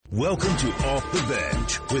Welcome to Off the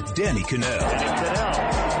Bench with Danny Cannell.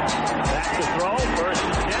 Back to throw, first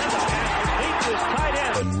and 10, the pass complete to his tight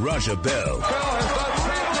end. And Raja Bell. Bell has done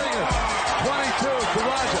something. 22 to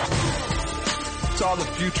Raja. Saw the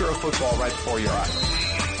future of football right before your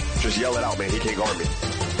eyes. Just yell it out, man. He can't guard me.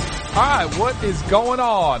 All right, what is going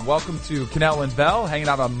on? Welcome to Cannell and Bell, hanging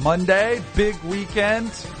out on Monday. Big weekend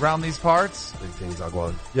around these parts. Big things are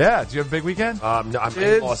going. Yeah, did you have a big weekend? No, I'm Kids?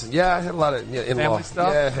 in Boston. Yeah, I had a lot of in-law Family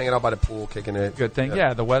stuff? Yeah, hanging out by the pool, kicking it. Good thing.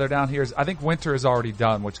 Yeah, the weather down here is, I think winter is already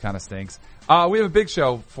done, which kind of stinks. We have a big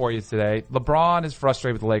show for you today. LeBron is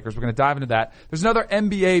frustrated with the Lakers. We're going to dive into that. There's another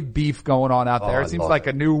NBA beef going on out there. It seems like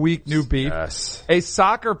a new week, new beef. Yes. A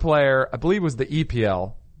soccer player, I believe it was the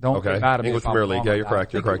EPL. Don't get mad at me. English Premier League. Yeah, you're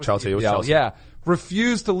correct. You're correct. Chelsea. It was Chelsea. Yeah.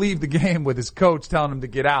 Refused to leave the game with his coach telling him to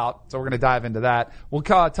get out. So we're going to dive into that. We'll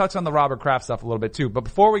touch on the Robert Kraft stuff a little bit too. But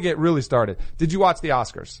before we get really started, did you watch the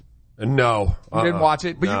Oscars? No. You didn't watch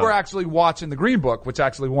it, but you were actually watching the Green Book, which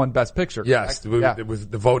actually won Best Picture. Yes. Yeah. It was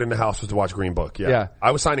the vote in the House was to watch Green Book. Yeah. Yeah. I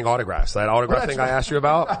was signing autographs. That autograph thing I asked you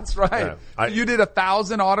about. That's right. Yeah. You did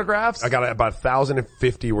 1,000 autographs? I got about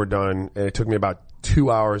 1,050 were done, and it took me about 2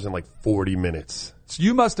 hours and like 40 minutes. So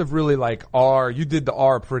you must have really you did the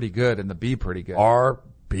R pretty good and the B pretty good.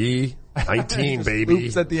 RB 19, baby.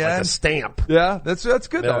 Oops at the like end. a stamp. Yeah, that's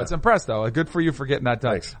good though. Yeah. It's impressed though. Good for you for getting that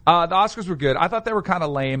done. Thanks. The Oscars were good. I thought they were kind of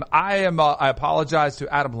lame. I apologize to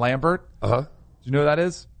Adam Lambert. Uh-huh. Do you know who that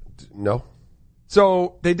is? No.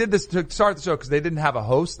 So they did this to start the show because they didn't have a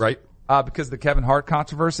host. Right. Because of the Kevin Hart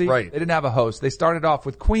controversy. Right. They didn't have a host. They started off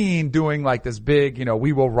with Queen doing like this big,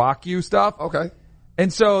 We Will Rock You stuff. Okay.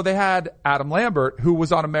 And so they had Adam Lambert, who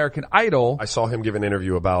was on American Idol. I saw him give an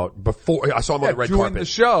interview I saw him on the red during carpet. the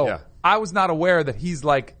show. Yeah. I was not aware that he's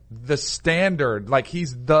like the standard, like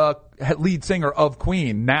he's the lead singer of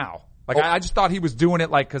Queen now. Like I just thought he was doing it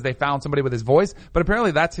like because they found somebody with his voice, but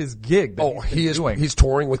apparently that's his gig. That he's doing. He's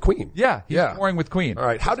touring with Queen. Yeah, he's touring with Queen. All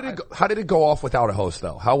right. How did it go off without a host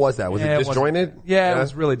though? How was that? Was it disjointed? It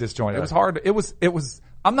was really disjointed. It was hard. It was,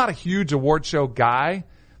 I'm not a huge award show guy.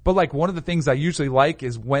 But like one of the things I usually like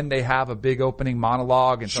is when they have a big opening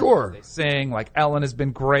monologue and sure they sing. Like Ellen has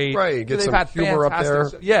been great. Right, get they've some had humor up there.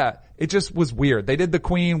 Yeah, it just was weird. They did the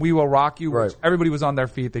Queen, We Will Rock You. Right. Which everybody was on their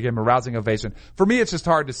feet. They gave him a rousing ovation. For me, it's just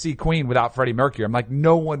hard to see Queen without Freddie Mercury. I'm like,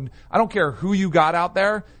 I don't care who you got out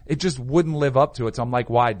there. It just wouldn't live up to it. So I'm like,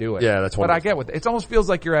 why do it? Yeah, that's what I get with it. It almost feels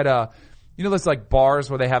like you're at there's like bars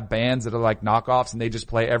where they have bands that are like knockoffs and they just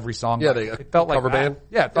play every song. Yeah, it felt like cover band.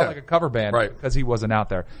 Yeah, it felt like a cover band, right? Because he wasn't out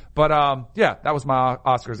there. But that was my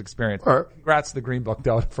Oscars experience. All right. Congrats to the Green Book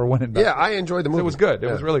though for winning. Yeah, I enjoyed the movie. It was good.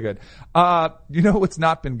 It was really good. What's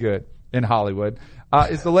not been good in Hollywood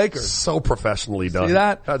is the Lakers. So professionally done. See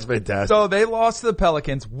that? That's fantastic. So they lost to the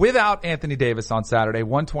Pelicans without Anthony Davis on Saturday,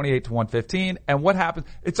 128-115. And what happened?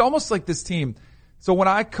 It's almost like this team. So when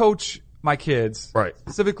I coach my kids, right,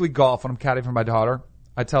 specifically golf, when I'm caddying for my daughter,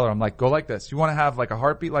 I tell her, I'm like, go like this. You want to have like a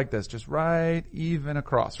heartbeat like this, just right even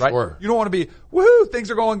across, right? Sure. You don't want to be, woohoo,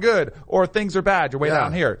 things are going good, or things are bad, you're way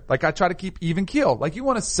down here. Like I try to keep even keel. Like you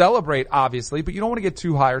want to celebrate, obviously, but you don't want to get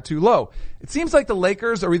too high or too low. It seems like the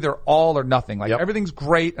Lakers are either all or nothing. Like everything's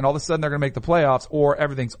great and all of a sudden they're going to make the playoffs, or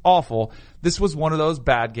everything's awful. This was one of those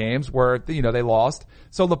bad games where, they lost.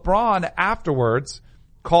 So LeBron afterwards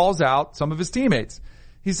calls out some of his teammates.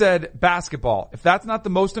 He said, basketball, if that's not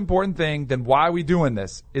the most important thing, then why are we doing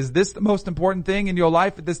this? Is this the most important thing in your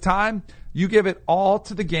life at this time? You give it all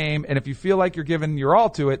to the game, and if you feel like you're giving your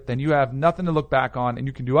all to it, then you have nothing to look back on and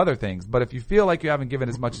you can do other things. But if you feel like you haven't given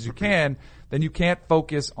as much as you can, then you can't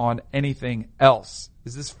focus on anything else.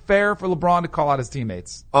 Is this fair for LeBron to call out his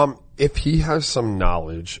teammates? If he has some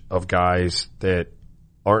knowledge of guys that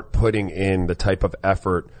aren't putting in the type of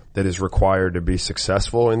effort that is required to be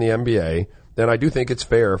successful in the NBA, then I do think it's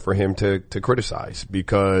fair for him to criticize,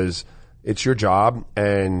 because it's your job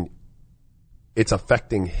and it's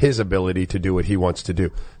affecting his ability to do what he wants to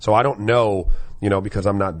do. So I don't know, because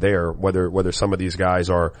I'm not there, whether some of these guys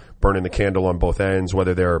are burning the candle on both ends,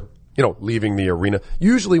 whether they're, leaving the arena.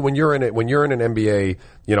 Usually when you're in an NBA,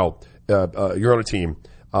 you're on a team,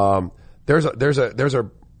 there's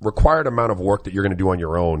a required amount of work that you're going to do on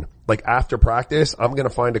your own. Like after practice, I'm going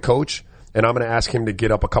to find a coach and I'm going to ask him to get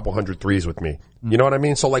up a couple hundred threes with me. You know what I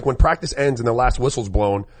mean? So like when practice ends and the last whistle's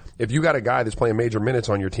blown, if you got a guy that's playing major minutes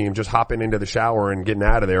on your team, just hopping into the shower and getting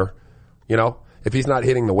out of there, if he's not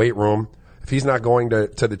hitting the weight room, if he's not going to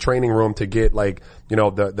the training room to get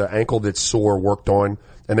the ankle that's sore worked on,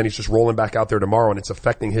 and then he's just rolling back out there tomorrow and it's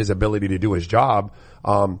affecting his ability to do his job,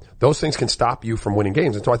 those things can stop you from winning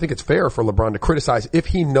games. And so I think it's fair for LeBron to criticize if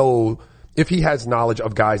he knows if he has knowledge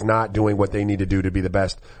of guys not doing what they need to do to be the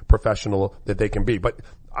best professional that they can be. But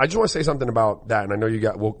I just want to say something about that, and I know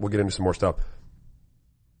we'll get into some more stuff.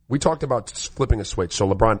 We talked about flipping a switch, so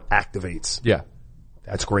LeBron activates. Yeah.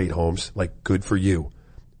 That's great, Holmes. Like, good for you.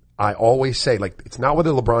 I always say, like, it's not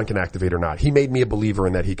whether LeBron can activate or not. He made me a believer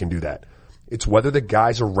in that he can do that. It's whether the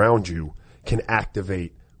guys around you can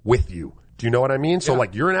activate with you. Do you know what I mean? So,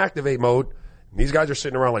 like, you're in activate mode. And these guys are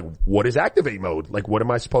sitting around like, what is activate mode? Like, what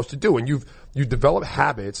am I supposed to do? And you've developed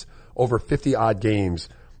habits over 50 odd games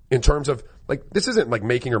in terms of, like, this isn't like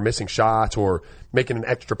making or missing shots or making an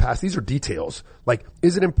extra pass. These are details. Like,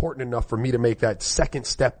 is it important enough for me to make that second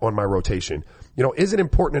step on my rotation? You know, is it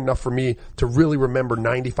important enough for me to really remember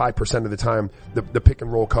 95% of the time the pick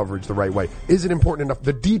and roll coverage the right way? Is it important enough?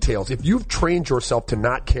 The details. If you've trained yourself to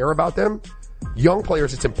not care about them, young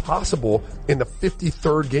players, it's impossible in the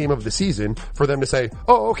 53rd game of the season for them to say,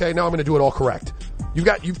 oh, okay, now I'm going to do it all correct.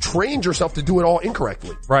 You've trained yourself to do it all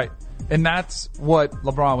incorrectly. Right. And that's what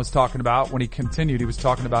LeBron was talking about when he continued. He was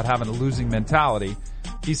talking about having a losing mentality.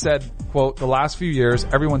 He said, quote, the last few years,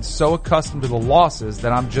 everyone's so accustomed to the losses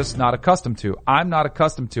that I'm just not accustomed to. I'm not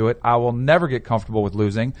accustomed to it. I will never get comfortable with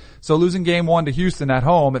losing. So losing game 1 to Houston at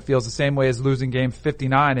home, it feels the same way as losing game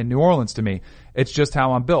 59 in New Orleans to me. It's just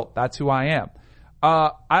how I'm built. That's who I am.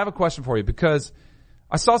 I have a question for you because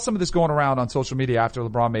I saw some of this going around on social media after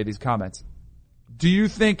LeBron made these comments. Do you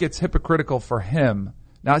think it's hypocritical for him?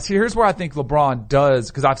 Now, see, here's where I think LeBron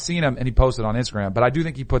does, because I've seen him and he posted on Instagram, but I do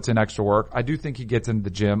think he puts in extra work. I do think he gets into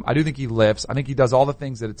the gym. I do think he lifts. I think he does all the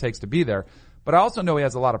things that it takes to be there. But I also know he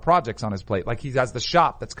has a lot of projects on his plate. Like he has the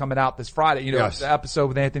shop that's coming out this Friday, you know, yes. The episode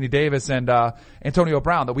with Anthony Davis and Antonio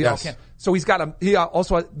Brown that we all can't. So he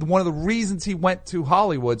also, one of the reasons he went to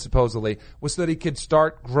Hollywood supposedly was so that he could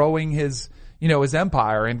start growing his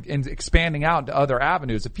empire and expanding out into other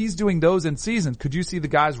avenues. If he's doing those in season, could you see the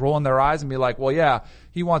guys rolling their eyes and be like, well, yeah,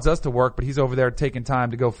 he wants us to work, but he's over there taking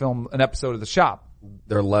time to go film an episode of The Shop?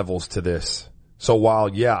 There are levels to this. So while,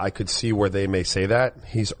 yeah, I could see where they may say that,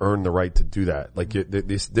 he's earned the right to do that. Like,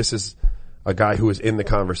 this is a guy who is in the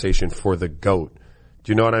conversation for the GOAT.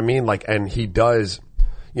 Do you know what I mean? Like, and he does,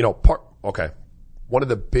 one of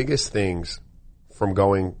the biggest things from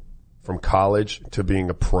going from college to being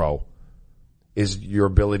a pro is your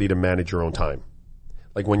ability to manage your own time.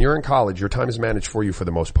 Like when you're in college, your time is managed for you for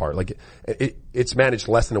the most part. Like it's managed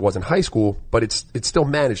less than it was in high school, but it's still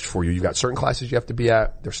managed for you. You've got certain classes you have to be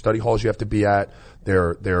at. There's study halls you have to be at.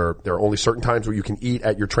 There are only certain times where you can eat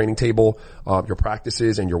at your training table, your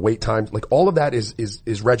practices and your wait times. Like all of that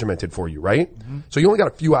is regimented for you, right? Mm-hmm. So you only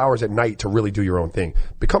got a few hours at night to really do your own thing.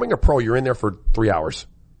 Becoming a pro, you're in there for 3 hours.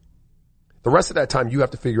 The rest of that time you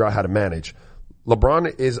have to figure out how to manage.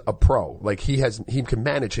 LeBron is a pro. Like he can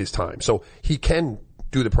manage his time. So he can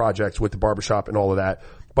do the projects with the barbershop and all of that,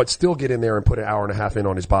 but still get in there and put an hour and a half in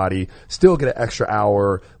on his body, still get an extra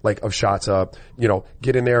hour of shots up,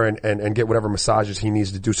 get in there and get whatever massages he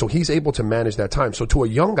needs to do. So he's able to manage that time. So to a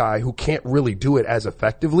young guy who can't really do it as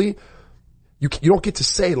effectively, you don't get to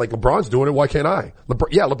say like LeBron's doing it, why can't I?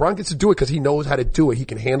 LeBron gets to do it because he knows how to do it. He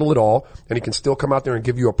can handle it all and he can still come out there and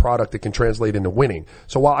give you a product that can translate into winning.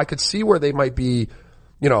 So while I could see where they might be,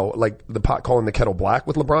 like the pot calling the kettle black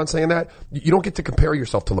with LeBron saying that, you don't get to compare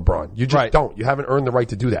yourself to LeBron. You just don't. You haven't earned the right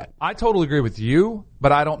to do that. I totally agree with you,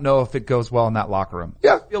 but I don't know if it goes well in that locker room.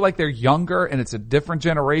 Yeah. I feel like they're younger and it's a different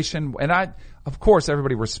generation. And of course,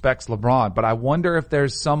 everybody respects LeBron, but I wonder if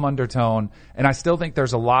there's some undertone. And I still think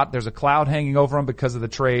there's a cloud hanging over him because of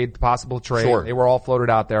the possible trade. Sure. They were all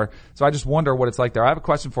floated out there. So I just wonder what it's like there. I have a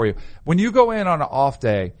question for you. When you go in on an off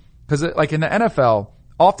day, because like in the NFL,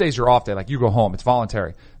 off day's your off day. Like you go home. It's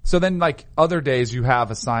voluntary. So then like other days you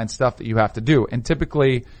have assigned stuff that you have to do. And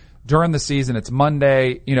typically during the season, it's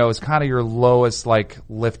Monday, it's kind of your lowest like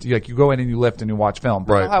lift. Like you go in and you lift and you watch film.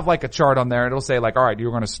 But right. They'll have like a chart on there and it'll say like, all right,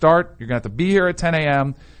 you're going to start. You're going to have to be here at 10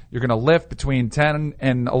 a.m. You're going to lift between 10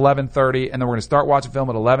 and 11:30. And then we're going to start watching film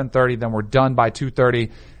at 11:30. Then we're done by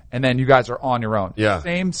 2:30. And then you guys are on your own. Yeah.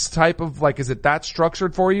 Same type of is it that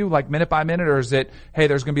structured for you, like minute by minute, or is it, hey,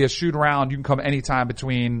 there's going to be a shoot around, you can come anytime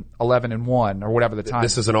between 11 and 1 or whatever the time.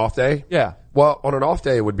 This is an off day? Yeah. Well, on an off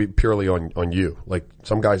day, it would be purely on you. Like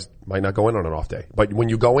some guys might not go in on an off day, but when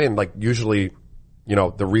you go in, like usually,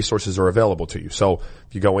 the resources are available to you. So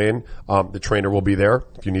if you go in, the trainer will be there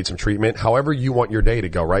if you need some treatment. However you want your day to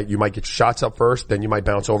go, right? You might get shots up first, then you might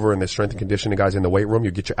bounce over and the strength and conditioning guys in the weight room.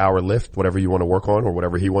 You get your hour lift, whatever you want to work on or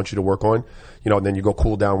whatever he wants you to work on. And then you go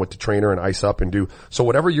cool down with the trainer and ice up and do. So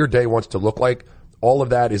whatever your day wants to look like, all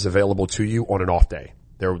of that is available to you on an off day.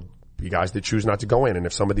 There will be guys that choose not to go in. And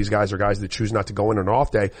if some of these guys are guys that choose not to go in on an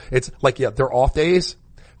off day, it's like, yeah, they're off days,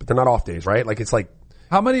 but they're not off days, right? Like it's like,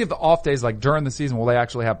 How many of the off days, like during the season, will they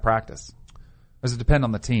actually have practice? Does it depend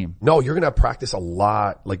on the team? No, you're going to have practice a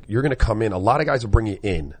lot. Like, you're going to come in. A lot of guys will bring you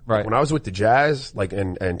in. Right. Like, when I was with the Jazz, like,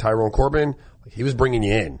 and Tyrone Corbin, he was bringing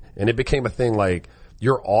you in. And it became a thing like,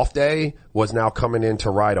 your off day was now coming in to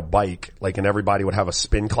ride a bike, like, and everybody would have a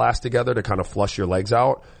spin class together to kind of flush your legs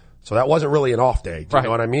out. So that wasn't really an off day. Do you know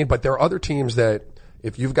what I mean? But there are other teams that,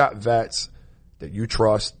 if you've got vets that you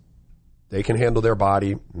trust, they can handle their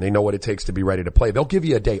body and they know what it takes to be ready to play. They'll give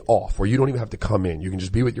you a day off where you don't even have to come in. You can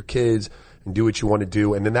just be with your kids and do what you want to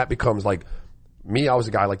do. And then that becomes like, me, I was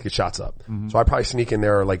a guy like to get shots up. Mm-hmm. So I probably sneak in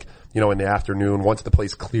there like, you know, in the afternoon, once the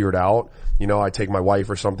place cleared out, you know, I take my wife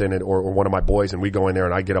or something or one of my boys and we go in there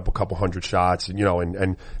and I get up a couple hundred shots and, you know,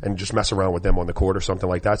 and just mess around with them on the court or something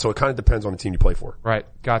like that. So it kind of depends on the team you play for. Right.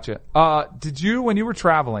 Gotcha. Did you, when you were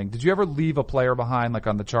traveling, did you ever leave a player behind, like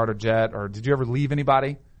on the charter jet, or did you ever leave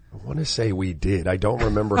anybody? I want to say we did. I don't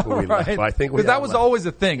remember who we left, but I think we. Because that was always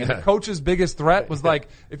a thing. And the coach's biggest threat was like,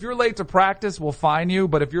 if you're late to practice, we'll fine you.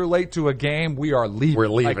 But if you're late to a game, we are leaving. We're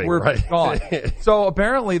leaving. Like, we're right. gone. So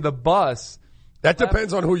apparently the bus. That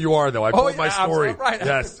depends on who you are, though. I told my story. Right.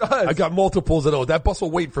 Yes, I got multiples of those. That bus will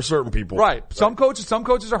wait for certain people. Right. Some coaches are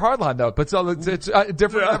hardline though, but so it's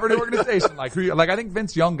different every organization. Like I think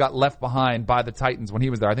Vince Young got left behind by the Titans when he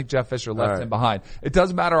was there. I think Jeff Fisher left him behind. It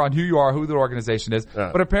doesn't matter on who you are, who the organization is. Yeah.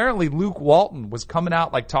 But apparently Luke Walton was coming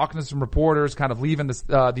out, like talking to some reporters, kind of leaving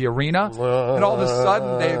the arena, and all of a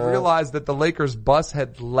sudden they realized that the Lakers bus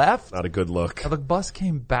had left. Not a good look. Now, the bus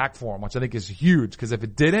came back for him, which I think is huge, because if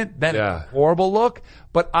it didn't, then it's a horrible look.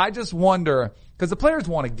 But I just wonder, because the players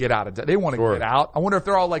want to get out of it. They want to get out. I wonder if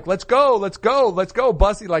they're all like, let's go,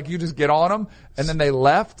 Bussy, like you just get on them, and then they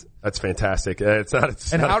left. That's fantastic. It's not.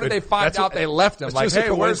 How did they find out they left him? It's like, just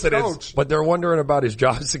hey, where's Coach? But they're wondering about his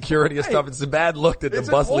job security and stuff. It's a bad look that the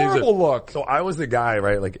bus leaves it. It's a horrible look. So I was the guy,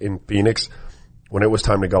 right, like in Phoenix, when it was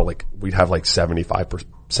time to go, like we'd have like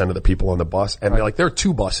 75% of the people on the bus, and they're like, there are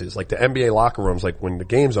two buses. Like the NBA locker rooms, like when the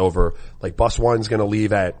game's over, like bus one's gonna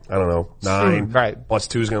leave at, I don't know, 9. Right. Bus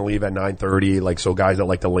two's gonna leave at 9:30. Like, so guys that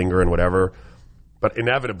like to linger and whatever. But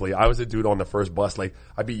inevitably, I was the dude on the first bus, like,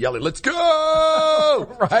 I'd be yelling, let's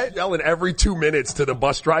go! Right? Yelling every 2 minutes to the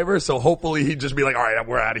bus driver, so hopefully he'd just be like, all right,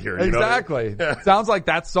 we're out of here. You exactly. Know? Sounds like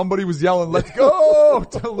that somebody was yelling, let's go!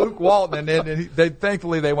 to Luke Walton, and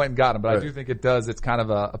thankfully they went and got him. But I do think it does. It's kind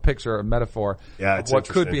of a picture, a metaphor of what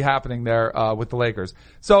could be happening there with the Lakers.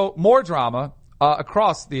 So more drama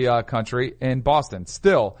across the country in Boston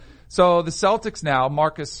still. So the Celtics now,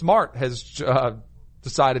 Marcus Smart has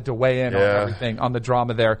decided to weigh in on everything, on the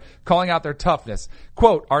drama there, calling out their toughness.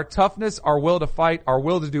 Quote, our toughness, our will to fight, our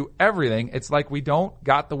will to do everything. It's like we don't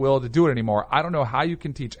got the will to do it anymore. I don't know how you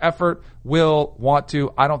can teach effort, will, want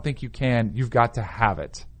to. I don't think you can. You've got to have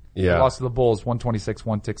it. Yeah. They lost to the Bulls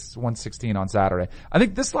 126-116 on Saturday. I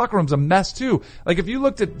think this locker room's a mess too. Like if you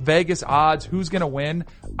looked at Vegas odds, who's going to win,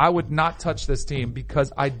 I would not touch this team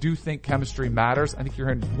because I do think chemistry matters. I think you're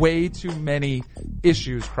hearing way too many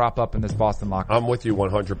issues crop up in this Boston locker room. I'm with you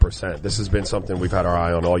 100%. This has been something we've had our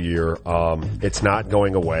eye on all year. It's not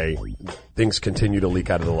going away. Things continue to leak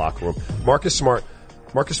out of the locker room. Marcus Smart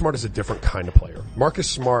is a different kind of player. Marcus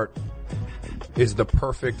Smart is the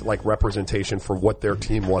perfect like representation for what their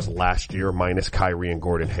team was last year minus Kyrie and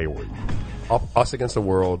Gordon Hayward. Us against the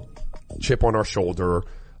world, chip on our shoulder,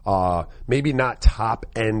 maybe not top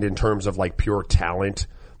end in terms of like pure talent,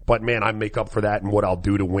 but man, I make up for that and what I'll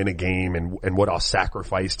do to win a game and what I'll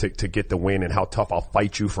sacrifice to get the win and how tough I'll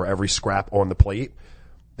fight you for every scrap on the plate.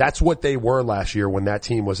 That's what they were last year when that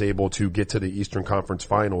team was able to get to the Eastern Conference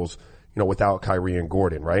Finals, you know, without Kyrie and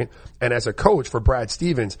Gordon, right? And as a coach for Brad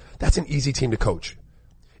Stevens, that's an easy team to coach.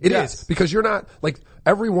 It is, because you're not, like,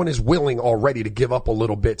 everyone is willing already to give up a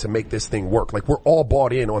little bit to make this thing work. Like, we're all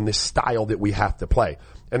bought in on this style that we have to play.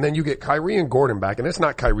 And then you get Kyrie and Gordon back, and it's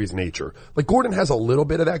not Kyrie's nature. Like, Gordon has a little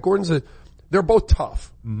bit of that. They're both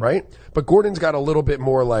tough, right? But Gordon's got a little bit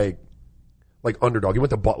more like underdog. He went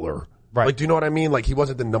to Butler. Right. Like, do you know what I mean? Like, he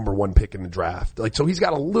wasn't the number one pick in the draft. Like, so he's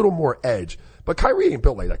got a little more edge. But Kyrie ain't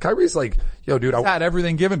built like that. Kyrie's like, yo, dude, he's had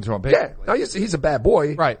everything given to him, basically. Yeah. He's a bad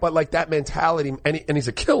boy. Right. But like that mentality, and he's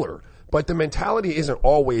a killer. But the mentality isn't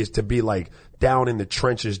always to be like down in the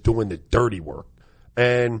trenches doing the dirty work.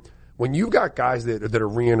 And when you've got guys that are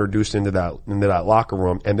reintroduced into that locker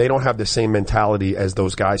room and they don't have the same mentality as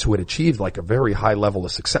those guys who had achieved like a very high level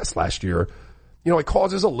of success last year, you know, it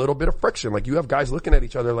causes a little bit of friction. Like you have guys looking at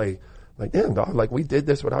each other like, damn, dog, like we did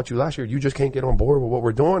this without you last year. You just can't get on board with what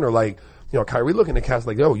we're doing. Or like, you know, Kyrie looking at Cass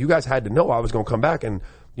like, yo, you guys had to know I was going to come back and,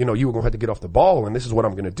 you know, you were going to have to get off the ball and this is what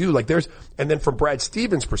I'm going to do. Like and then from Brad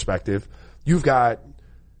Stevens' perspective, you've got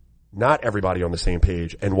not everybody on the same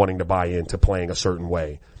page and wanting to buy into playing a certain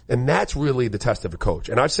way. And that's really the test of a coach.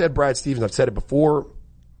 And I've said Brad Stevens, I've said it before,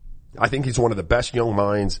 I think he's one of the best young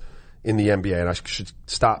minds in the NBA, and I should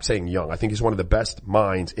stop saying young. I think he's one of the best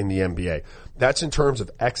minds in the NBA. That's in terms of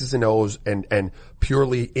X's and O's and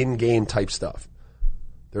purely in-game type stuff.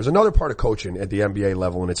 There's another part of coaching at the NBA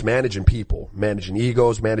level, and it's managing people, managing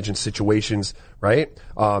egos, managing situations, right?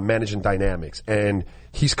 Managing dynamics. And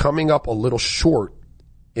he's coming up a little short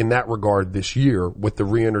in that regard this year with the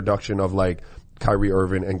reintroduction of like Kyrie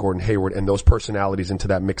Irving and Gordon Hayward and those personalities into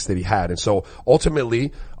that mix that he had. And so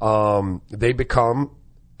ultimately, they become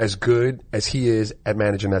as good as he is at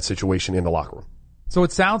managing that situation in the locker room. So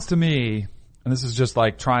it sounds to me, and this is just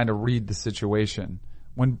like trying to read the situation,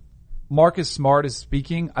 when Marcus Smart is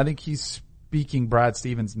speaking, I think he's speaking Brad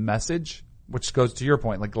Stevens' message, which goes to your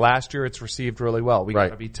point. Like last year, it's received really well. We got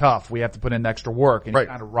to be tough. We have to put in extra work. And he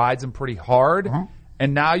kind of rides him pretty hard. Uh-huh.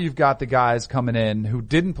 And now you've got the guys coming in who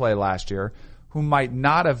didn't play last year, who might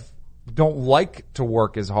not have, don't like to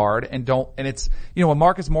work as hard and it's, when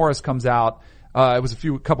Marcus Morris comes out, it was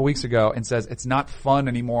a couple weeks ago and says it's not fun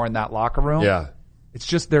anymore in that locker room. Yeah. It's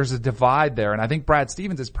just there's a divide there. And I think Brad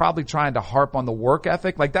Stevens is probably trying to harp on the work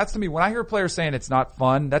ethic. Like that's to me, when I hear players saying it's not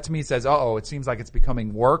fun, that to me says, it seems like it's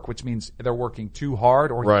becoming work, which means they're working too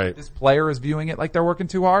hard or this player is viewing it like they're working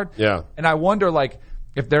too hard. Yeah. And I wonder like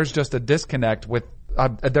if there's just a disconnect with,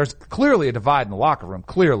 there's clearly a divide in the locker room,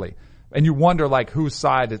 clearly. And you wonder like whose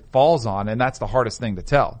side it falls on, and that's the hardest thing to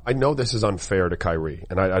tell. I know this is unfair to Kyrie,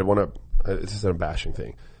 and I want to, this is a bashing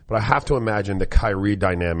thing, but I have to imagine the Kyrie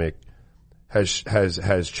dynamic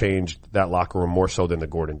has changed that locker room more so than the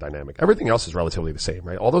Gordon dynamic. Everything else is relatively the same,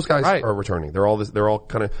 right? All those guys are returning. They're all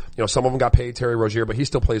kind of, some of them got paid, Terry Rozier, but he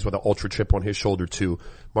still plays with an ultra chip on his shoulder too.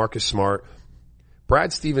 Marcus Smart.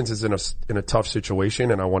 Brad Stevens is in a tough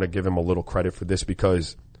situation, and I want to give him a little credit for this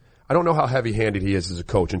because I don't know how heavy-handed he is as a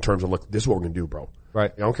coach in terms of, look, this is what we're going to do, bro.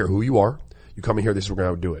 Right. I don't care who you are. You come in here, this is what we're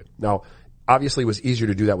going to do it. Now, obviously it was easier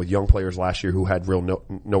to do that with young players last year who had no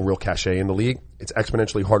real cachet in the league. It's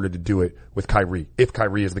exponentially harder to do it with Kyrie, if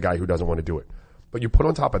Kyrie is the guy who doesn't want to do it. But you put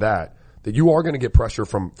on top of that you are going to get pressure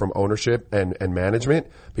from ownership and management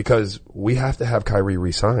because we have to have Kyrie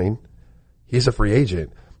re-sign. He's a free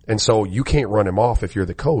agent. And so you can't run him off if you're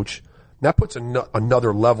the coach. And that puts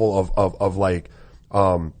another level of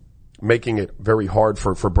making it very hard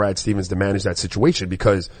for Brad Stevens to manage that situation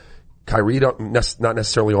because Kyrie not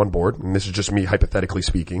necessarily on board, and this is just me hypothetically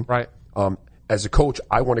speaking. Right. As a coach,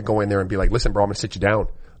 I want to go in there and be like, listen, bro, I'm going to sit you down.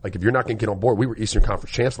 Like, if you're not going to get on board, we were Eastern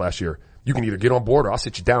Conference champs last year. You can either get on board or I'll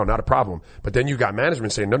sit you down, not a problem. But then you got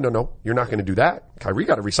management saying, no, you're not going to do that. Kyrie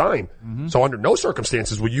got to resign. Mm-hmm. So under no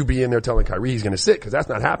circumstances will you be in there telling Kyrie he's going to sit because that's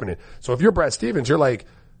not happening. So if you're Brad Stevens, you're like,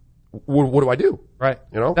 what do I do? Right.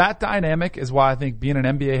 That dynamic is why I think being an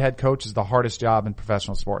NBA head coach is the hardest job in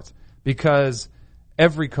professional sports because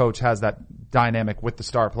every coach has that dynamic with the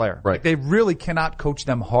star player. Right. Like they really cannot coach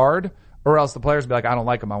them hard or else the players will be like, I don't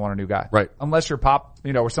like him. I want a new guy. Right. Unless you're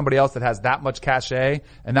or somebody else that has that much cachet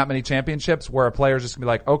and that many championships where a player's just gonna be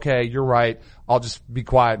like, okay, you're right. I'll just be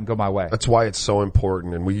quiet and go my way. That's why it's so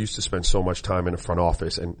important. And we used to spend so much time in the front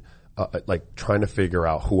office and, trying to figure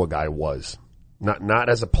out who a guy was. Not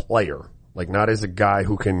as a player, like not as a guy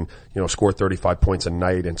who can, score 35 points a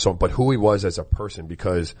night and so on, but who he was as a person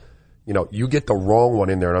because, you get the wrong one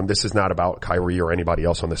in there. And this is not about Kyrie or anybody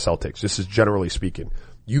else on the Celtics. This is generally speaking.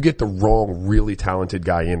 You get the wrong, really talented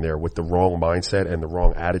guy in there with the wrong mindset and the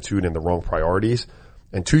wrong attitude and the wrong priorities.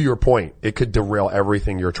 And to your point, it could derail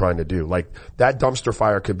everything you're trying to do. Like that dumpster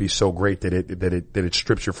fire could be so great that it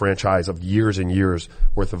strips your franchise of years and years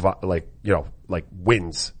worth of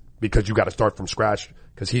wins because you got to start from scratch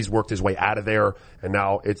because he's worked his way out of there and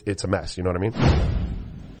now it's a mess. You know what I mean?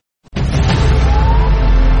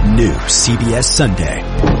 New CBS Sunday.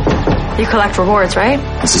 You collect rewards, right?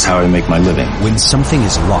 This is how I make my living. When something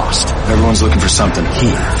is lost, everyone's looking for something.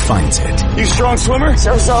 He finds it. You strong swimmer?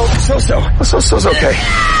 So-so. So-so's okay.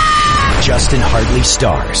 Justin Hartley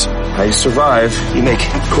stars. How you survive, you make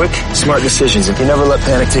quick, smart decisions, and you never let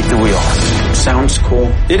panic take the wheel. Sounds cool.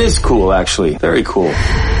 It is cool, actually. Very cool.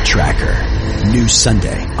 Tracker. New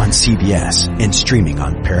Sunday on CBS and streaming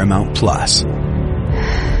on Paramount Plus.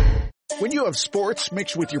 When you have sports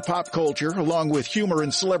mixed with your pop culture, along with humor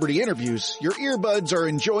and celebrity interviews, your earbuds are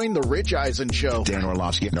enjoying The Rich Eisen Show. Dan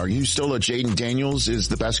Orlovsky, are you still a Jaden Daniels is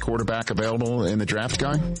the best quarterback available in the draft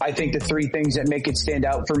guy? I think the three things that make it stand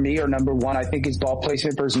out for me are number one, I think his ball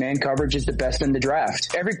placement versus man coverage is the best in the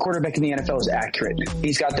draft. Every quarterback in the NFL is accurate.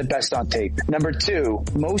 He's got the best on tape. Number two,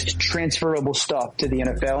 most transferable stuff to the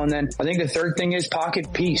NFL. And then I think the third thing is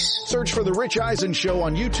pocket peace. Search for The Rich Eisen Show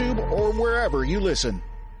on YouTube or wherever you listen.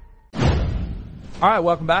 All right,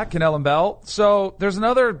 welcome back, Cannell and Bell. So there's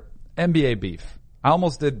another NBA beef. I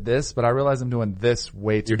almost did this, but I realized I'm doing this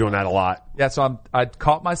way too. You're doing that a lot. Yeah, so I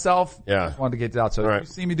caught myself. Yeah. Just wanted to get it out. So right. if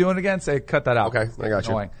you see me doing it again, say cut that out. Okay, I got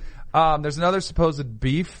you. There's another supposed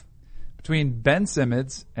beef between Ben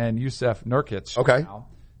Simmons and Jusuf Nurkic. Okay. Now,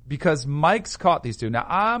 because Mike's caught these two. Now,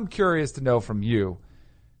 I'm curious to know from you,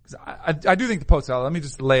 because I do think the post, let me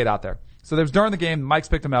just lay it out there. So there was during the game, Mike's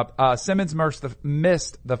picked him up. Simmons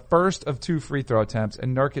missed the first of 2 free throw attempts,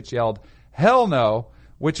 and Nurkic yelled, "Hell no,"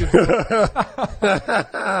 which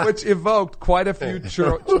evoked quite a few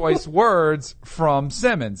choice words from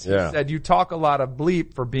Simmons. He said, "You talk a lot of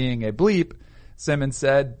bleep for being a bleep." Simmons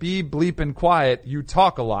said, "Be bleeping quiet. You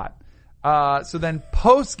talk a lot." So then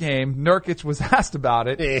post game, Nurkic was asked about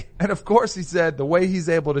it. And of course he said the way he's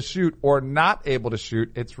able to shoot or not able to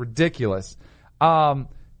shoot, it's ridiculous.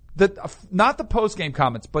 Not the post game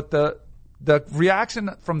comments, but the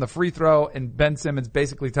reaction from the free throw and Ben Simmons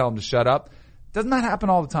basically tell him to shut up. Doesn't that happen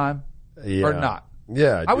all the time? Yeah. Or not?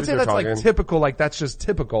 Yeah. I would say that's like typical, like that's just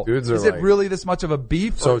typical. Dudes are is it really this much of a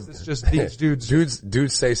beef or is this just these dudes?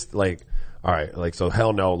 Dudes say like, all right, like, so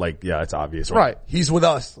hell no, like, yeah, it's obvious. Right. He's with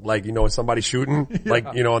us. Like, when somebody's shooting, like,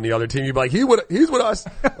 on the other team, you'd be like, he's with us.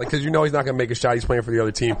 Like, cause he's not going to make a shot. He's playing for the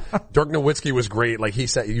other team. Dirk Nowitzki was great. Like, he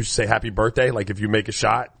used to say happy birthday. Like, if you make a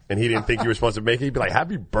shot and he didn't think you were supposed to make it, he'd be like,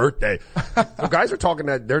 happy birthday. So guys they're talking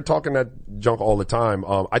that junk all the time.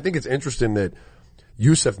 I think it's interesting that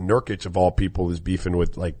Jusuf Nurkic of all people is beefing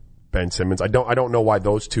with like Ben Simmons. I don't know why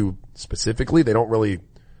those two specifically, they don't really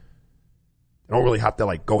have to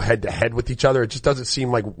like go head to head with each other. It just doesn't seem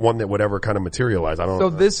like one that would ever kind of materialize. I don't know.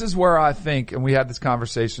 So this is where I think, and we had this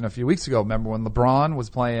conversation a few weeks ago. Remember when LeBron was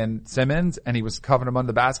playing Simmons and he was covering him under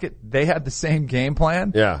the basket? They had the same game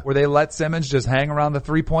plan. Yeah. Where they let Simmons just hang around the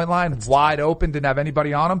 3-point line, wide open, didn't have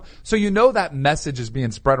anybody on him. So that message is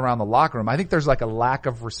being spread around the locker room. I think there's like a lack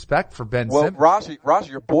of respect for Ben Simmons. Well, Raji,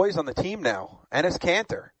 your boy's on the team now. Ennis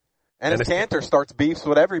Cantor. Ennis Cantor starts beefs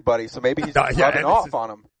with everybody, so maybe he's rubbing off on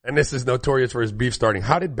him. And this is notorious for his beef starting.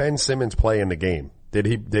 How did Ben Simmons play in the game? Did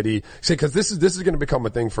he see, cause this is going to become a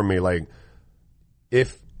thing for me. Like,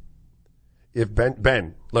 if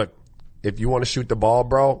Ben, look, if you want to shoot the ball,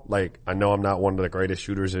 bro, like, I know I'm not one of the greatest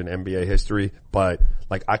shooters in NBA history, but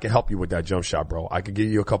like, I can help you with that jump shot, bro. I could give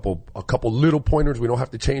you a couple little pointers. We don't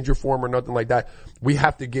have to change your form or nothing like that. We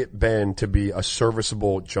have to get Ben to be a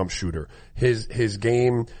serviceable jump shooter. His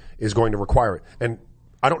game is going to require it. And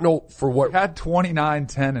I don't know for what. He had 29,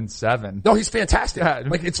 10, and 7. No, he's fantastic. Yeah,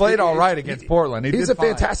 like, it's played all right against Portland. He's a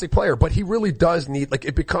fantastic player, but he really does need, like,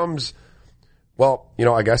 it becomes, well,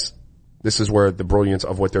 I guess this is where the brilliance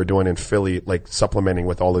of what they're doing in Philly, like supplementing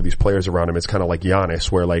with all of these players around him, it's kind of like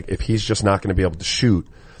Giannis, where like, if he's just not going to be able to shoot,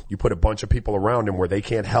 you put a bunch of people around him where they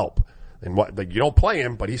can't help. And like, you don't play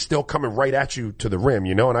him, but he's still coming right at you to the rim,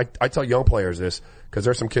 And I tell young players this, cause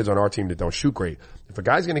there's some kids on our team that don't shoot great. If a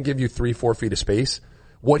guy's going to give you 3-4 feet of space,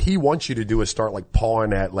 what he wants you to do is start like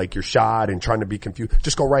pawing at like your shot and trying to be confused.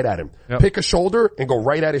 Just go right at him. Yep. Pick a shoulder and go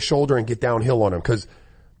right at his shoulder and get downhill on him. Cause,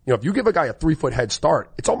 if you give a guy a 3-foot head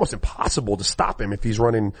start, it's almost impossible to stop him if he's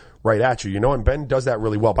running right at you, and Ben does that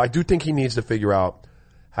really well. But I do think he needs to figure out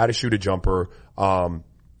how to shoot a jumper,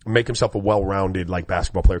 make himself a well-rounded like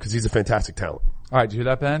basketball player because he's a fantastic talent. All right, do you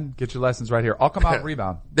hear that, Ben? Get your lessons right here. I'll come out and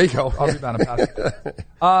rebound. There you go. I'll rebound and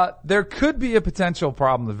pass. There could be a potential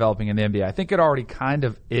problem developing in the NBA. I think it already kind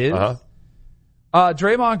of is.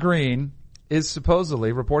 Draymond Green is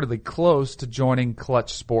reportedly close to joining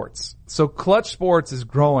Clutch Sports. So Clutch Sports is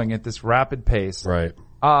growing at this rapid pace. Right.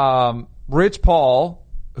 Rich Paul,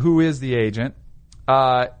 who is the agent,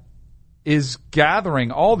 is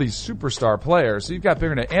gathering all these superstar players. So you've got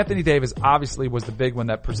bigger than Anthony Davis obviously was the big one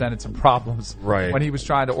that presented some problems when he was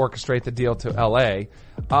trying to orchestrate the deal to LA.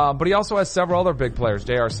 But he also has several other big players.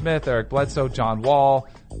 J.R. Smith, Eric Bledsoe, John Wall,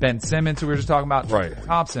 Ben Simmons, who we were just talking about, Tristan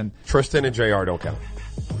Thompson. Tristan and J.R. don't count.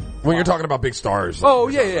 When you're talking about big stars. Oh,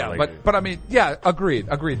 yeah. But I mean, yeah, agreed.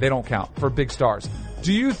 They don't count for big stars.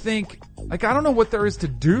 Do you think, like, I don't know what there is to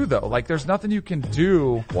do though. Like, there's nothing you can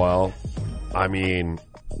do. Well, I mean,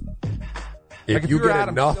 if you get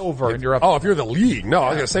Adam Silver and you're up. Oh, if you're the league. No, I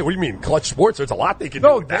was going to say, what do you mean? Clutch Sports, there's a lot they can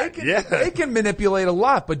do with that. They can manipulate a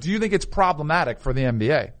lot, but do you think it's problematic for the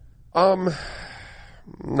NBA?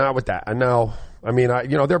 Not with that. No. I mean,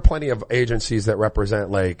 there are plenty of agencies that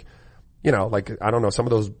represent like you know, like, I don't know, some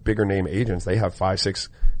of those bigger name agents, they have 5-6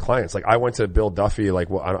 clients. Like, I went to Bill Duffy,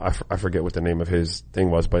 like, well, I forget what the name of his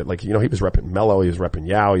thing was, but like, you know, he was repping Melo, he was repping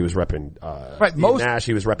Yao, he was repping, Steve Nash,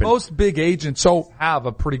 he was repping. Most big agents have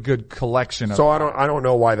a pretty good collection of. So I don't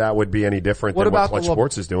know why that would be any different than what Clutch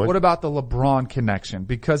Sports is doing. What about the LeBron connection?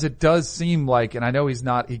 Because it does seem like, and I know he's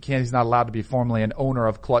not allowed to be formally an owner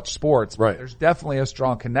of Clutch Sports, but there's definitely a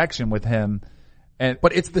strong connection with him.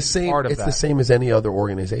 But it's the same. It's the same as any other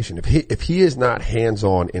organization. If he is not hands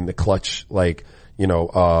on in the Clutch, like, you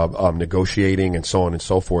know, negotiating and so on and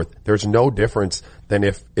so forth, there's no difference than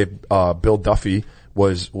if Bill Duffy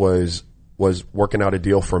was working out a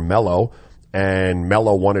deal for Melo, and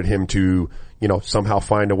Melo wanted him to, you know, somehow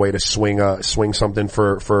find a way to swing something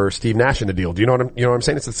for Steve Nash in the deal. Do you know what I'm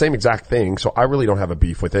saying? It's the same exact thing. So I really don't have a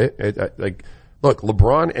beef with it. Like, look,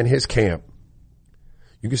 LeBron and his camp.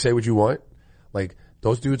 You can say what you want. Like,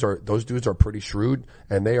 those dudes are pretty shrewd,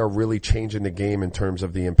 and they are really changing the game in terms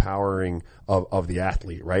of the empowering of the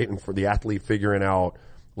athlete, right? And for the athlete figuring out,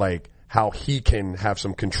 like, how he can have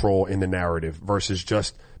some control in the narrative versus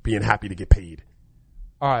just being happy to get paid.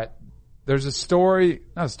 All right. There's a story,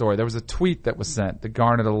 not a story, there was a tweet that was sent that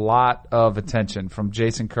garnered a lot of attention from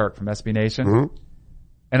Jason Kirk from SB Nation. Mm-hmm.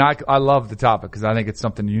 And I love the topic because I think it's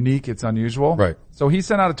something unique, it's unusual. Right. So he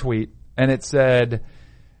sent out a tweet, and it said,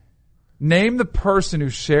 name the person who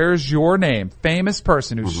shares your name, famous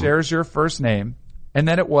person who shares your first name, and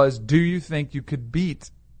then it was, do you think you could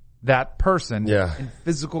beat that person in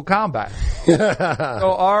physical combat?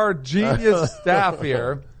 So our genius staff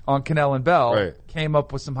here on Cannell and Bell came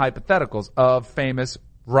up with some hypotheticals of famous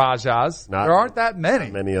Rajas. There aren't that many.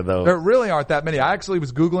 Not many of those. There really aren't that many. I actually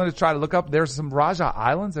was Googling to try to look up. There's some Raja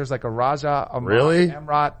Islands. There's like a Raja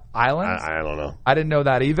Amrat Islands. I don't know. I didn't know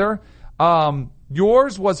that either.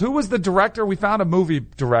 Yours was, who was the director? We found a movie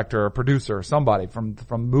director or producer or somebody from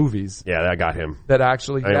movies. Yeah, I got him. That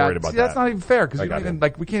actually, I ain't worried about that. That's not even fair because we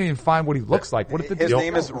can't even find what he looks like. What if his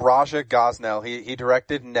name is Raja Gosnell. He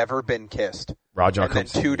directed Never Been Kissed. Raja and then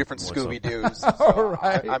 2 different Scooby-Doos. So,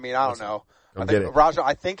 right. I mean, I don't know. Raja,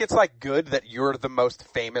 I think it's like good that you're the most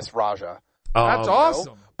famous Raja. That's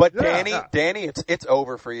awesome. But Danny, it's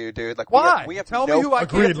over for you, dude. Like, why? We have Tell no, me who I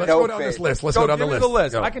agreed. Let's go down this list. Let's go down the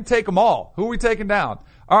list. I can take them all. Who are we taking down?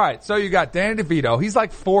 All right. So you got Danny DeVito. He's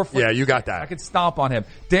like 4 foot. Yeah, you got that. I could stomp on him.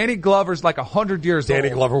 Danny Glover's like 100 years old. Danny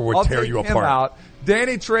Glover would tear you apart. Out.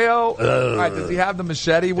 Danny Trejo. All right. Does he have the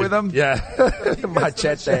machete with him? Yeah.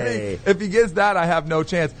 Machete. If he gets that, I have no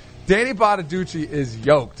chance. Danny Bottaducci is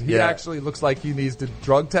yoked. He actually looks like he needs to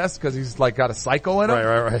drug test because he's like got a cycle in him.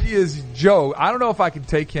 Right. He is Joe. I don't know if I can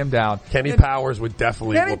take him down. Kenny Powers would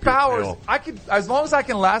definitely. Kenny Powers, I could, as long as I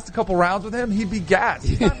can last a couple rounds with him, he'd be gassed.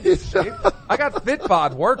 He's not in good shape. I got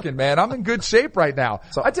FitBod working, man. I'm in good shape right now.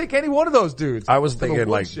 So I'd take any one of those dudes. I was thinking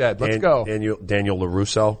like let's go. Daniel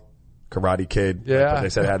LaRusso. Karate Kid. Yeah. Like, they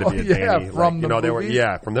said it had to be a Danny. From the movies. They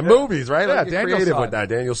were, from the movies, right? Yeah, like, Daniel's creative son. with that.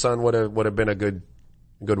 Daniel's son would have been a good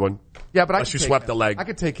one. Yeah, but unless you swept the leg. I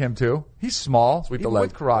could take him too. He's small. Sweep the leg.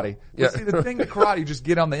 With karate. Yeah. See, the thing with karate, you just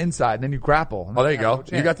get on the inside and then you grapple. Oh, there you go.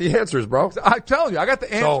 You got the answers, bro. I'm telling you, I got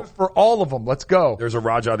the answers for all of them. Let's go. There's a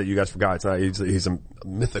Raja that you guys forgot. It's not, he's a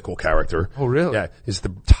mythical character. Oh, really? Yeah. He's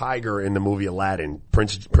the tiger in the movie Aladdin.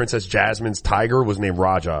 Princess Jasmine's tiger was named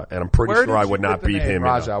Raja, and I'm pretty sure I would not beat him.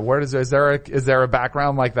 Raja. Where is there a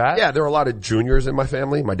background like that? Yeah, there are a lot of juniors in my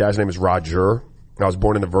family. My dad's name is Roger. I was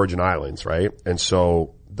born in the Virgin Islands, right? And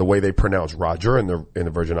so the way they pronounce Roger in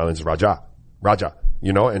the Virgin Islands is Raja,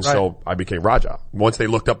 you know, and so I became Raja. Once they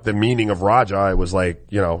looked up the meaning of Raja, it was like,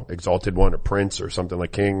 you know, exalted one or prince or something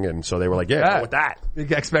like king, and so they were like, yeah, go with that.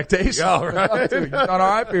 Big expectations. Yeah, right. You've done all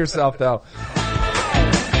right for yourself, though.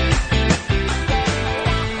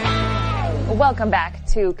 Welcome back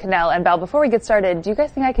to Cannell and Bell. Before we get started, do you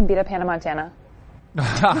guys think I can beat up Hannah Montana?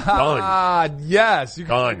 Yes, you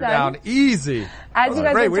can get down easy. As you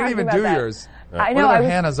guys we were didn't even do that. yours. I know. What other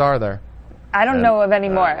Hannahs are there? I don't know of any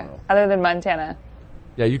more other than Montana.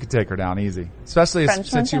 Yeah, you could take her down easy, especially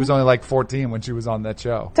since she was only like 14 when she was on that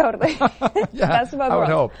show. Totally. Yeah, Best of both I would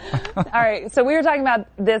worlds. hope. All right, so we were talking about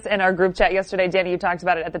this in our group chat yesterday. Danny, you talked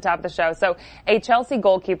about it at the top of the show. So a Chelsea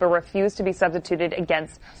goalkeeper refused to be substituted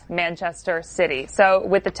against Manchester City. So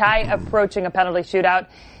with the tie approaching a penalty shootout,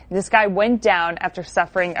 this guy went down after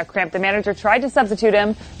suffering a cramp. The manager tried to substitute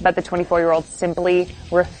him, but the 24-year-old simply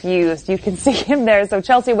refused. You can see him there. So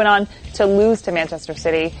Chelsea went on to lose to Manchester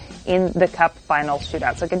City in the cup final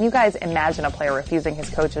shootout. So can you guys imagine a player refusing his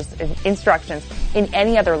coach's instructions in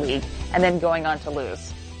any other league and then going on to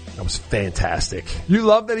lose? That was fantastic. You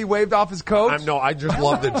love that he waved off his coach? I just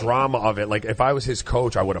love the drama of it. Like, if I was his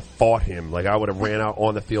coach, I would have fought him. Like, I would have ran out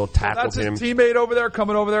on the field, tackled him. That's his teammate over there,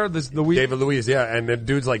 coming over there, David Luiz, yeah. And the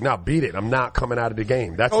dude's like, no, beat it. I'm not coming out of the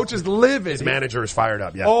game. Coach is livid. His manager is fired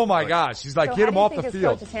up, yeah. Oh, my gosh. He's like, so get him off the field. How do you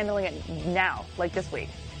think his coach is handling it now, like this week?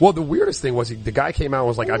 Well, the weirdest thing was the guy came out and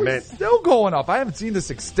was like, still going off. I haven't seen this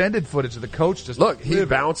extended footage of the coach just look, he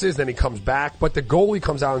bounces, then he comes back, but the goalie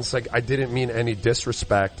comes out and it's like, I didn't mean any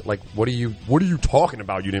disrespect. Like, what are you talking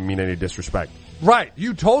about? You didn't mean any disrespect. Right.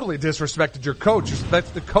 You totally disrespected your coach. That's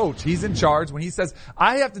the coach. He's in charge. When he says,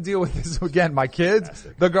 I have to deal with this again, my kids,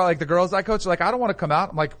 the girls I coach, like, I don't want to come out.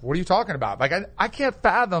 I'm like, what are you talking about? Like, I can't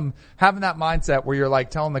fathom having that mindset where you're like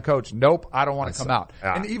telling the coach, nope, I don't want to come out.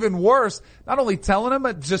 Yeah. And even worse, not only telling him,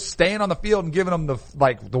 but just staying on the field and giving him the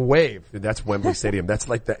wave. Dude, that's Wembley Stadium. That's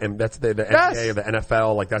like the NBA or the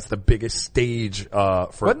NFL. Like, that's the biggest stage, for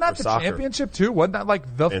Wasn't that for the soccer. Championship too? Wasn't that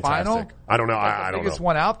like the Fantastic. final? I don't know. Like I don't know. The biggest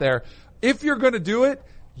one out there. If you're going to do it,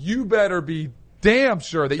 you better be damn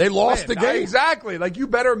sure that they you lost win. the game. Exactly. Like, you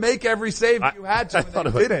better make every save you had to,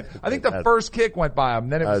 and they didn't. I think the first kick went by them,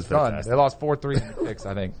 then it was done. Fantastic. They lost 4-3 in the kicks,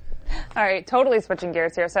 I think. All right, totally switching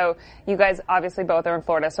gears here. So you guys obviously both are in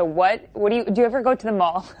Florida. So what do you ever go to the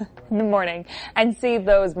mall in the morning and see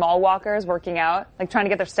those mall walkers working out, like trying to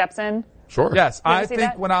get their steps in? Sure. Yes, I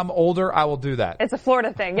think when I'm older, I will do that. It's a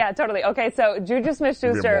Florida thing. Yeah, totally. Okay, so Juju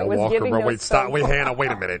Smith-Schuster was giving those Wait, Hannah,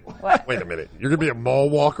 wait a minute. Wait a minute. You're going to be a mall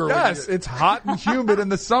walker? Yes, it's hot and humid in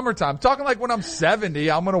the summertime. I'm talking like when I'm 70,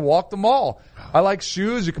 I'm going to walk the mall. I like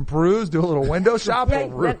shoes. You can peruse, do a little window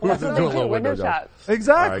shopping. Yeah, that's what I do, window shop.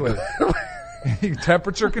 Exactly.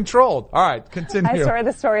 Temperature controlled. All right, continue. I swear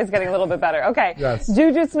the story is getting a little bit better. Okay. Yes.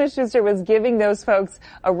 Juju Smith-Schuster was giving those folks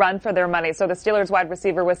a run for their money. So the Steelers wide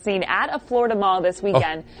receiver was seen at a Florida mall this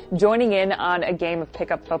weekend joining in on a game of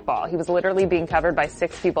pickup football. He was literally being covered by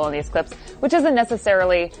 6 people in these clips, which isn't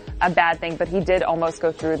necessarily a bad thing, but he did almost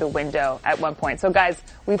go through the window at one point. So guys,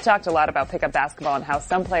 we've talked a lot about pickup basketball and how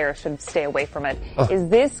some players should stay away from it. Is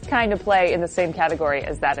this kind of play in the same category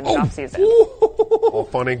as that in the offseason? All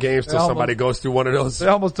fun and games till somebody goes through one of those. They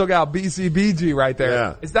almost took out BCBG right there.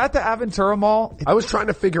 Yeah. Is that the Aventura Mall? I was trying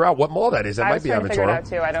to figure out what mall that is. That might be Aventura. I was trying to figure it out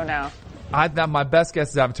too. I don't know. My best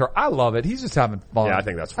guess is Aventura. I love it. He's just having fun. Yeah, I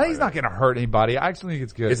think that's fine. He's not going to hurt anybody. I actually think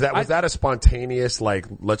it's good. Was that a spontaneous, like,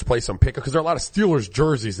 let's play some pickup? Because there are a lot of Steelers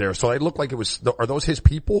jerseys there, so it looked like it was, are those his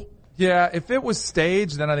people? Yeah, if it was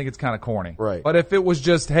staged, then I think it's kind of corny. Right. But if it was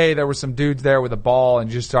just, hey, there were some dudes there with a ball and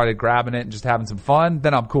you just started grabbing it and just having some fun,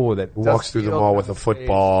 then I'm cool with it. Walks through the mall with a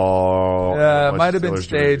football. Yeah, it might have been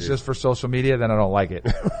staged just for social media, then I don't like it.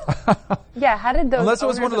 Yeah, how did those Unless it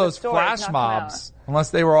was one of those flash mobs.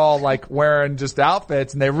 Unless they were all like wearing just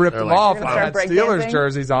outfits and they ripped them off and had Steelers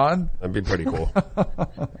jerseys on. That'd be pretty cool.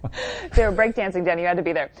 They were breakdancing, Denny. You had to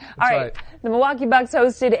be there. All right. The Milwaukee Bucks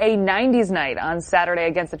hosted a 90s night on Saturday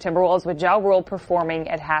against the Timberwolves with Ja Rule performing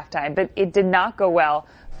at halftime, but it did not go well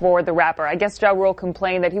for the rapper. I guess Ja Rule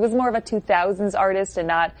complained that he was more of a 2000s artist and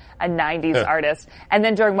not a 90s artist. And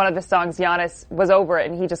then during one of the songs, Giannis was over it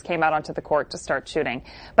and he just came out onto the court to start shooting.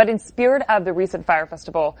 But in spirit of the recent Fire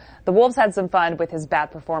Festival, the Wolves had some fun with his bad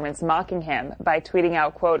performance, mocking him by tweeting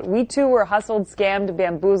out, quote, "We too were hustled, scammed,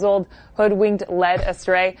 bamboozled, hoodwinked, led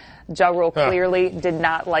astray." Ja Rule clearly did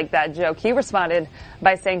not like that joke. He responded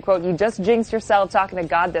by saying, quote, "You just jinxed yourself talking to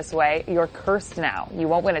God this way. You're cursed now. You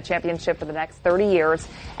won't win a championship for the next 30 years.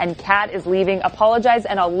 And Cat is leaving. Apologize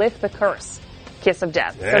and I'll lift the curse. Kiss of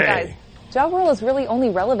death." Hey. So guys, Ja Rule is really only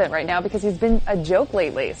relevant right now because he's been a joke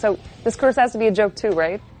lately. So this curse has to be a joke too,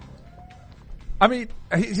 right? I mean,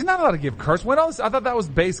 he's not allowed to give curse. When else? I thought that was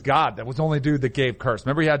base God. That was the only dude that gave curse.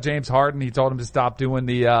 Remember he had James Harden. He told him to stop doing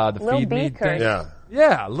the feed me thing.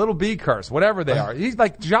 Yeah, little B curse, whatever they are. He's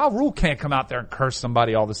like, Ja Rule can't come out there and curse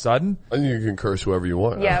somebody all of a sudden. I think you can curse whoever you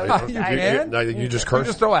want. Yeah, you just curse. You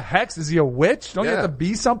just throw a hex. Is he a witch? Don't you have to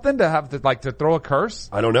be something to have to throw a curse?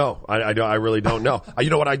 I don't know. I really don't know. You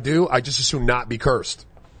know what I do? I just assume not be cursed.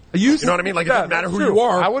 You know what I mean? Like, it doesn't matter who you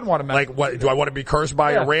are. I wouldn't want to mess like, what, do I want to be cursed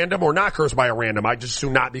by a random or not cursed by a random? I just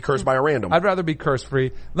assume not be cursed by a random. I'd rather be curse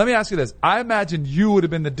free. Let me ask you this. I imagine you would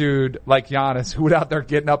have been the dude like Giannis who would out there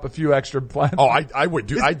getting up a few extra plans. Oh, I would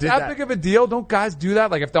do. I did that. That big of a deal? Don't guys do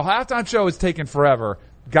that? Like, if the halftime show is taking forever,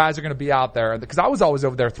 guys are going to be out there. Because I was always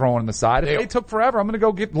over there throwing on the side. If they took forever, I'm going to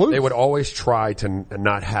go get loose. They would always try to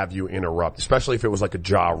not have you interrupt, especially if it was like a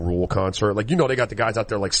Ja Rule concert. Like, they got the guys out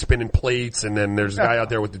there like spinning plates, and then there's a guy out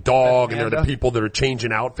there with the dog, and there are the people that are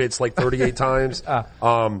changing outfits like 38 times.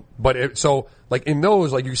 So like in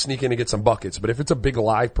those, like you sneak in and get some buckets. But if it's a big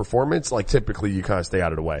live performance, like typically you kind of stay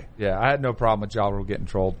out of the way. Yeah, I had no problem with Ja Rule getting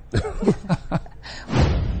trolled.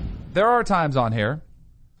 There are times on here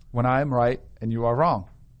when I am right and you are wrong.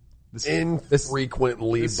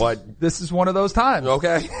 Infrequently, but this is one of those times.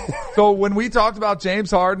 Okay. So when we talked about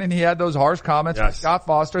James Harden and he had those harsh comments with Scott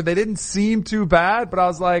Foster, they didn't seem too bad, but I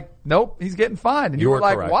was like, nope, he's getting fined. And you were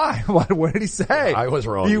like, correct. Why? What did he say? I was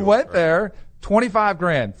wrong. He went there,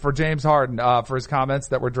 $25,000 for James Harden, for his comments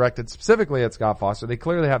that were directed specifically at Scott Foster. They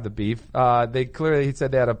clearly have the beef. He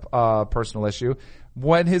said they had a personal issue.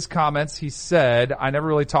 When his comments, he said, I never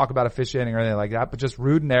really talk about officiating or anything like that, but just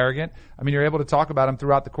rude and arrogant. I mean, you're able to talk about him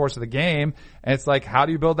throughout the course of the game, and it's like, how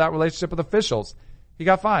do you build that relationship with officials? He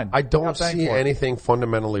got fined. I don't see anything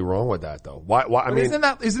fundamentally wrong with that, though. Why? I mean,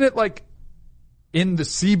 isn't it like in the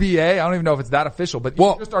CBA? I don't even know if it's that official, but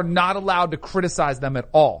you just are not allowed to criticize them at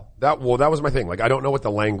all. That was my thing. Like, I don't know what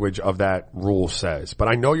the language of that rule says, but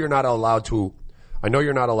I know you're not allowed to.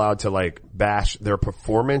 Like bash their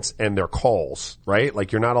performance and their calls, right?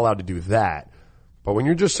 Like, you're not allowed to do that. But when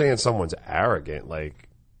you're just saying someone's arrogant, like,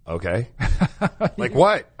 okay. Like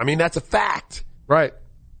what? I mean, that's a fact. Right.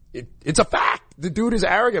 It's a fact. The dude is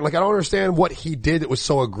arrogant. Like, I don't understand what he did that was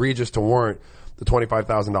so egregious to warrant the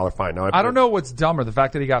 $25,000 fine. Now, I don't know what's dumber, the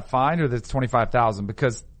fact that he got fined or that it's $25,000,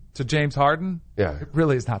 because to James Harden, it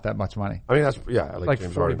really is not that much money. I mean, that's, like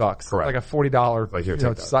James $40. Correct. Like a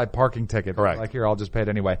 $40, side parking ticket. Correct. Like, here, I'll just pay it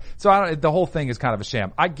anyway. So the whole thing is kind of a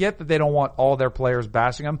sham. I get that they don't want all their players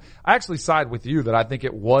bashing him. I actually side with you that I think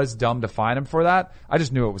it was dumb to fine him for that. I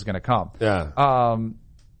just knew it was going to come. Yeah.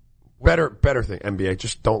 Better thing, NBA,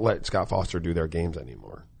 just don't let Scott Foster do their games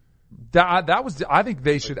anymore. I think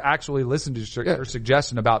they should actually listen to your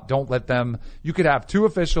suggestion about don't let them. You could have two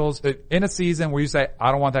officials in a season where you say,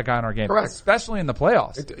 I don't want that guy in our game. Correct. Especially in the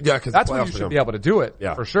playoffs. Because that's when you should be able to do it.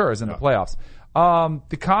 Yeah. For sure, is in the playoffs.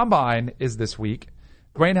 The combine is this week.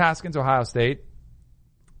 Dwayne Haskins, Ohio State.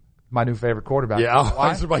 My new favorite quarterback. Yeah,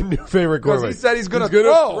 he's my new favorite quarterback. Because he said he's going to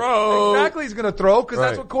throw. Exactly, he's going to throw because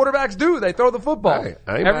that's what quarterbacks do. They throw the football. Right.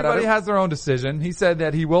 Everybody has their own decision. He said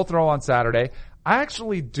that he will throw on Saturday. I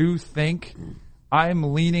actually do think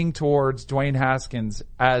I'm leaning towards Dwayne Haskins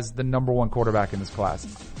as the number one quarterback in this class.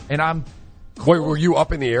 And Wait, were you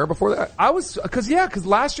up in the air before that? I was, because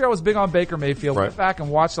last year I was big on Baker Mayfield. Went back and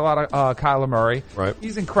watched a lot of Kyler Murray. Right.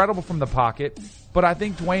 He's incredible from the pocket, but I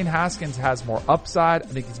think Dwayne Haskins has more upside. I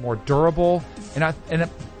think he's more durable,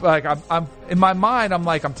 I'm in my mind,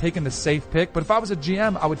 I'm taking the safe pick. But if I was a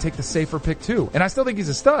GM, I would take the safer pick too, and I still think he's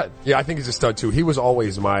a stud. Yeah, I think he's a stud too. He was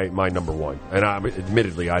always my number one, and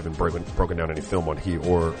admittedly, I haven't broken down any film on him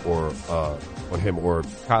or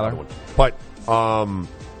Kyler, but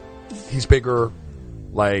he's bigger.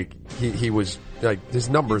 Like he was. Like his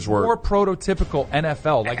numbers were more prototypical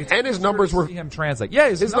NFL. Like, and his numbers were him translate. Yeah,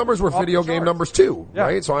 his numbers were video game numbers too,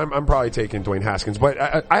 right? So I'm probably taking Dwayne Haskins, but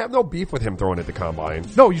I have no beef with him throwing at the combine.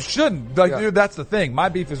 No, you shouldn't. Dude, that's the thing. My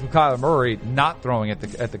beef is with Kyler Murray not throwing at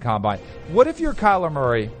the combine. What if you're Kyler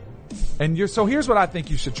Murray and so here's what I think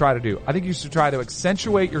you should try to do. I think you should try to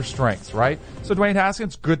accentuate your strengths, right? So Dwayne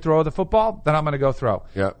Haskins, good throw of the football, then I'm going to go throw.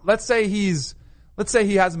 Yeah. Let's say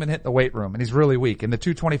he hasn't been hitting the weight room and he's really weak. And the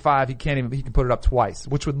 225, he can put it up twice,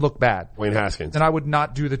 which would look bad. Dwayne Haskins. Then I would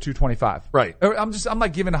not do the 225. Right. I'm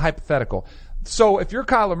like giving a hypothetical. So if you're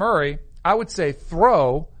Kyler Murray, I would say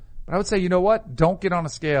throw, but I would say, you know what? Don't get on a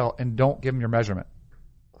scale and don't give him your measurement.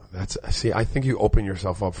 I think you open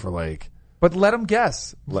yourself up for but let him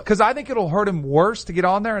guess. Cause I think it'll hurt him worse to get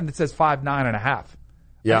on there and it says 5'9.5".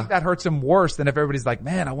 Yeah. I think that hurts him worse than if everybody's like,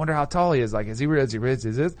 man, I wonder how tall he is. Like, is he real? Is he rich?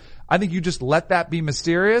 Is this? I think you just let that be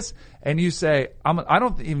mysterious and you say, I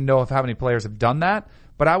don't even know how many players have done that,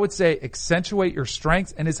 but I would say accentuate your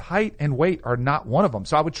strengths, and his height and weight are not one of them.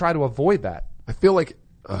 So I would try to avoid that. I feel like,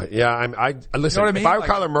 listen, you know what I mean? If I were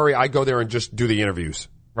Kyler Murray, I go there and just do the interviews.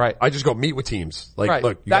 Right. I just go meet with teams. Right.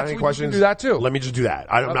 Look, you got any questions? You can do that too. Let me just do that.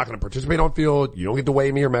 I'm not going to participate on field. You don't get to weigh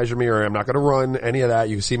me or measure me, or I'm not going to run any of that.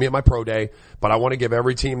 You can see me at my pro day, but I want to give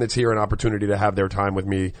every team that's here an opportunity to have their time with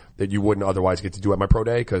me that you wouldn't otherwise get to do at my pro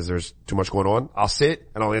day because there's too much going on. I'll sit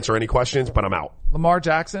and I'll answer any questions, but I'm out. Lamar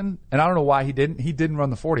Jackson, and I don't know why he didn't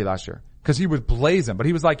run the 40 last year. Because he was blazing, but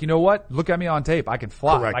he was like, you know what? Look at me on tape. I can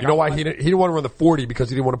fly. Correct. Like, you know why he didn't want to run the 40?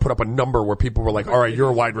 Because he didn't want to put up a number where people were like, all right, you're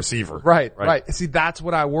a wide receiver. Right. See, that's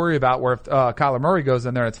what I worry about, where if Kyler Murray goes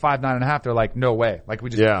in there and it's 5'9.5", they're like, no way. Like,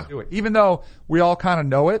 we just can't do it. Even though we all kind of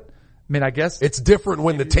know it. I mean, I guess it's different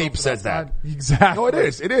when the tape says that. Exactly. No, it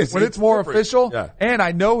is. When it's more different. official. Yeah. And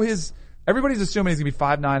I know everybody's assuming he's going to be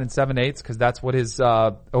 5'9" and 7/8" because that's what his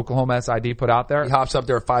Oklahoma SID put out there. He hops up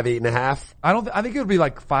there at 5'8.5". I think it would be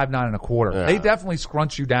like 5'9.25". Yeah. They definitely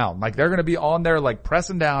scrunch you down. Like, they're going to be on there, like,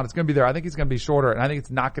 pressing down. It's going to be there. I think he's going to be shorter, and I think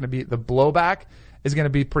it's not going to be the blowback is going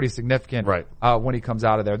to be pretty significant when he comes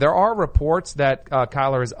out of there. There are reports that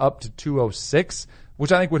Kyler is up to 206,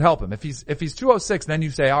 which I think would help him. If he's 206, then you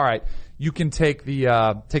say, all right, you can take the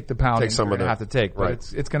pounding Take some you're of going to the- have to take. But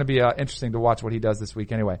right. it's going to be interesting to watch what he does this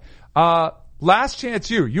week anyway. Last Chance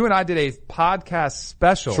U. You and I did a podcast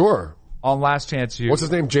special. Sure. On Last Chance U. What's his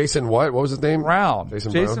name? Jason what? What was his name? Brown.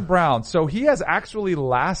 Jason Brown. So he has actually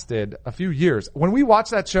lasted a few years. When we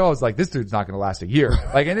watched that show, I was like, this dude's not going to last a year.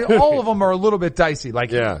 Like, and all of them are a little bit dicey.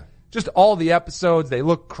 Like, yeah. Just all the episodes, they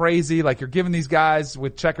look crazy. Like, you're giving these guys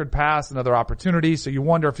with checkered past another opportunity. So you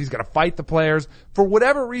wonder if he's going to fight the players. For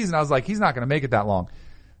whatever reason, I was like, he's not going to make it that long.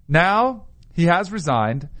 Now, he has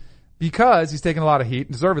resigned because he's taking a lot of heat,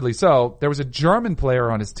 deservedly so. There was a German player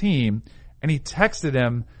on his team, and he texted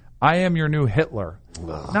him, I am your new Hitler.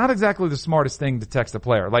 Not exactly the smartest thing to text a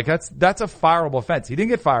player. Like, that's a fireable offense. He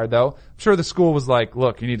didn't get fired, though. I'm sure the school was like,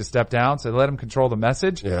 look, you need to step down. So they let him control the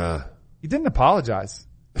message. Yeah. He didn't apologize.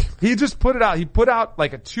 He just put it out. He put out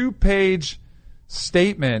like a 2-page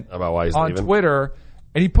statement about why he's on leaving. Twitter,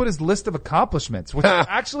 and he put his list of accomplishments, which is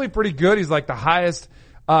actually pretty good. He's like the highest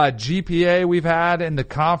GPA we've had in the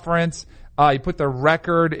conference. He put the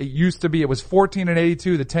record. It was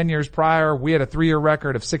 14-82 the 10 years prior. We had a 3-year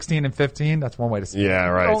record of 16-15. That's one way to say it. Yeah,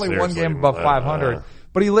 right. Only Seriously. one game above 500.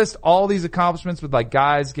 But he lists all these accomplishments with like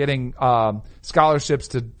guys getting scholarships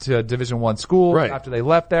to Division I schools after they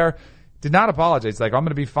left there. Did not apologize. He's like, I'm going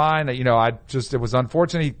to be fine. That, it was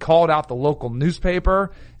unfortunate. He called out the local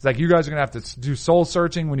newspaper. He's like, you guys are going to have to do soul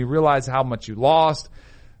searching when you realize how much you lost.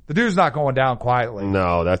 The dude's not going down quietly.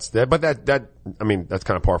 No, that's that. But that's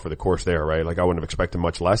kind of par for the course there, right? Like, I wouldn't have expected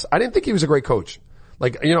much less. I didn't think he was a great coach.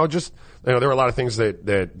 Like, there were a lot of things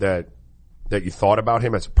that you thought about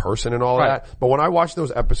him as a person and all that. But when I watched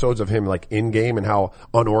those episodes of him, like, in game and how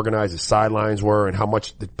unorganized his sidelines were and how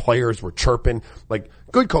much the players were chirping, like,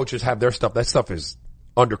 good coaches have their stuff. That stuff is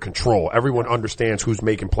under control. Everyone understands who's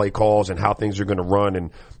making play calls and how things are going to run.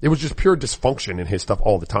 And it was just pure dysfunction in his stuff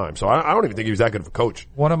all the time. So I don't even think he was that good of a coach.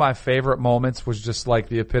 One of my favorite moments was just like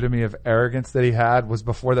the epitome of arrogance that he had was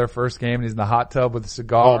before their first game and he's in the hot tub with a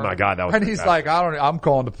cigar. Oh my God, that was And he's like, I'm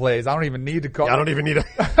calling the plays. I don't even need to call. I don't even need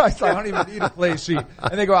I don't even need a play sheet.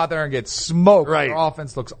 And they go out there and get smoked. Right. Their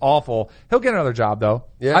offense looks awful. He'll get another job though.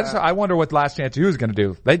 Yeah. I wonder what Last Chance U is going to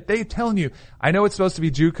do. They telling you, I know it's supposed to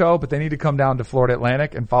be JUCO, but they need to come down to Florida Atlantic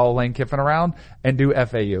and follow Lane Kiffin around and do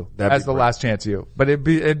FAU as the Last Chance U. But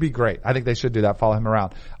it'd be great. I think they should do that. Follow him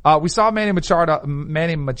around. We saw Manny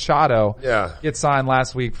Machado get signed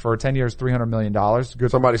last week for 10 years, $300 million.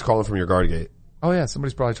 Good. Somebody's calling from your guard gate. Oh yeah,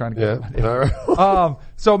 somebody's probably trying to get money. Yeah.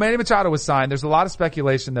 So Manny Machado was signed. There's a lot of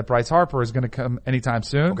speculation that Bryce Harper is going to come anytime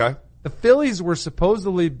soon. Okay. The Phillies were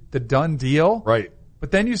supposedly the done deal. Right. But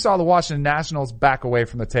then you saw the Washington Nationals back away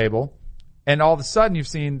from the table. And all of a sudden you've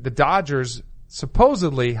seen the Dodgers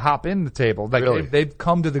supposedly hop in the table. Like really? they've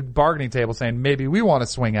come to the bargaining table saying maybe we want to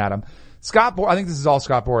swing at him. I think this is all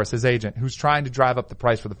Scott Boras, his agent, who's trying to drive up the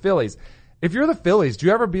price for the Phillies. If you're the Phillies, do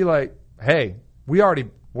you ever be like, hey, what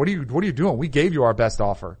are you doing? We gave you our best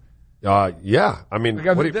offer. Yeah. I mean,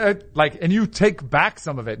 and you take back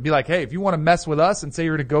some of it and be like, hey, if you want to mess with us and say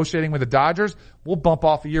you're negotiating with the Dodgers, we'll bump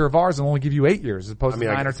off a year of ours and only give you 8 years as opposed to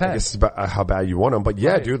 9 or 10. I guess it's about how bad you want them. But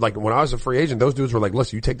yeah, dude, like when I was a free agent, those dudes were like,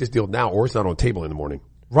 listen, you take this deal now or it's not on the table in the morning.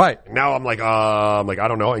 Right. Now I'm like, I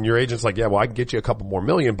don't know. And your agent's like, yeah, well, I can get you a couple more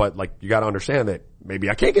million, but like, you got to understand that maybe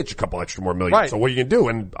I can't get you a couple extra more million. Right. So what are you going to do?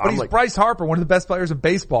 And but he's Bryce Harper, one of the best players in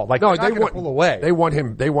baseball. Like, no, they want pull away. They want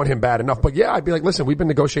him bad enough. But yeah, I'd be like, listen, we've been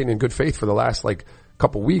negotiating in good faith for the last like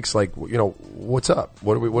couple weeks. Like, what's up?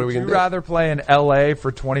 What are we going to do? Would you rather play in LA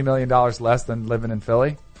for $20 million less than living in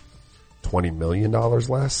Philly? $20 million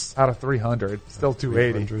less? Out of 300. Still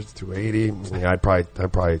 280. 280. Yeah, I'd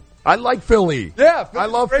probably, I like Philly. Yeah. I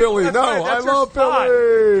love Philly. No, I love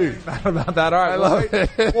Philly. Not about that. All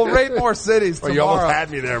right. We'll rate more cities tomorrow. You almost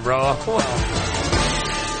had me there, bro.